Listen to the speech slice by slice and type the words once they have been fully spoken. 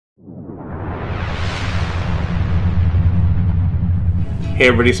Hey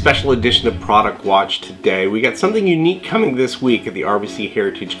everybody, special edition of Product Watch today. We got something unique coming this week at the RBC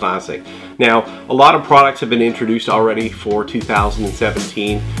Heritage Classic. Now, a lot of products have been introduced already for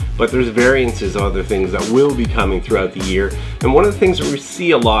 2017, but there's variances of other things that will be coming throughout the year. And one of the things that we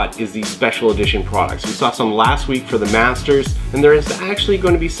see a lot is these special edition products. We saw some last week for the Masters, and there is actually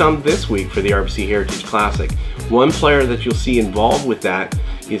going to be some this week for the RBC Heritage Classic. One player that you'll see involved with that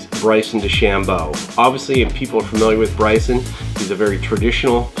is Bryson Dechambeau. Obviously, if people are familiar with Bryson, he's a very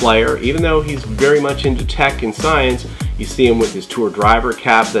traditional player. Even though he's very much into tech and science, you see him with his tour driver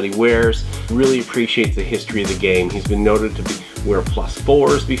cap that he wears. Really appreciates the history of the game. He's been noted to wear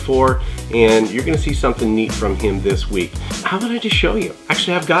 +4s before, and you're going to see something neat from him this week. How about I just show you?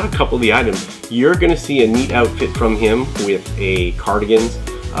 Actually, I've got a couple of the items. You're going to see a neat outfit from him with a cardigans,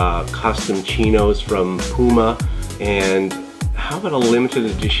 custom chinos from Puma, and how about a limited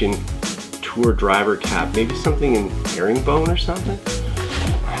edition tour driver cap? Maybe something in herringbone or something?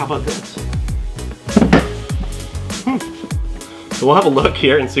 How about this? So we'll have a look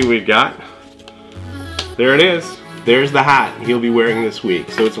here and see what we've got. There it is. There's the hat he'll be wearing this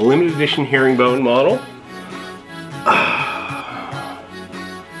week. So it's a limited edition herringbone model.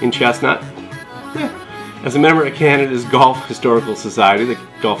 In chestnut. Yeah. As a member of Canada's Golf Historical Society, the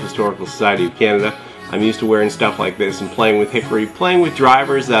Golf Historical Society of Canada, I'm used to wearing stuff like this and playing with hickory, playing with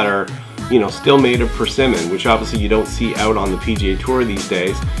drivers that are, you know, still made of persimmon, which obviously you don't see out on the PGA Tour these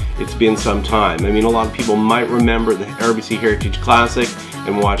days. It's been some time. I mean, a lot of people might remember the RBC Heritage Classic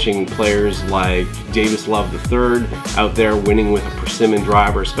and watching players like Davis Love III out there winning with a persimmon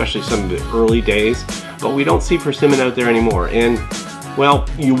driver, especially some of the early days. But we don't see persimmon out there anymore. And, well,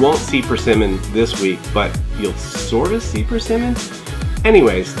 you won't see persimmon this week, but you'll sort of see persimmon.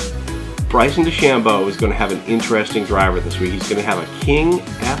 Anyways, Bryson Dechambeau is going to have an interesting driver this week. He's going to have a King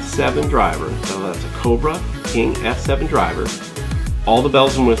F7 driver. So that's a Cobra King F7 driver. All the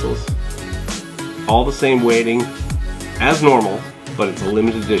bells and whistles. All the same weighting as normal, but it's a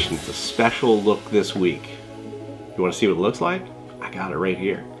limited edition. It's a special look this week. You want to see what it looks like? I got it right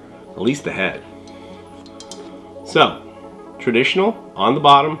here. At least the head. So, traditional on the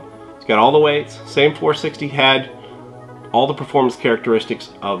bottom. It's got all the weights, same 460 head, all the performance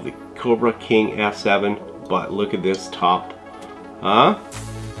characteristics of the Cobra King F7, but look at this top.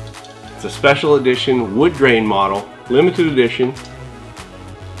 It's a special edition wood grain model, limited edition,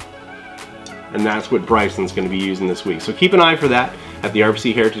 and that's what Bryson's going to be using this week. So keep an eye for that at the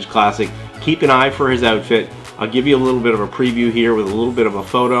RBC Heritage Classic. Keep an eye for his outfit. I'll give you a little bit of a preview here with a little bit of a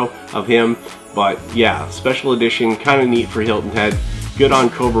photo of him, but yeah, special edition, kind of neat for Hilton Head. Good on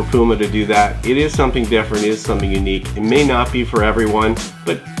Cobra Puma to do that. It is something different, it is something unique. It may not be for everyone,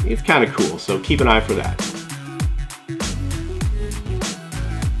 but it's kind of cool, so keep an eye for that.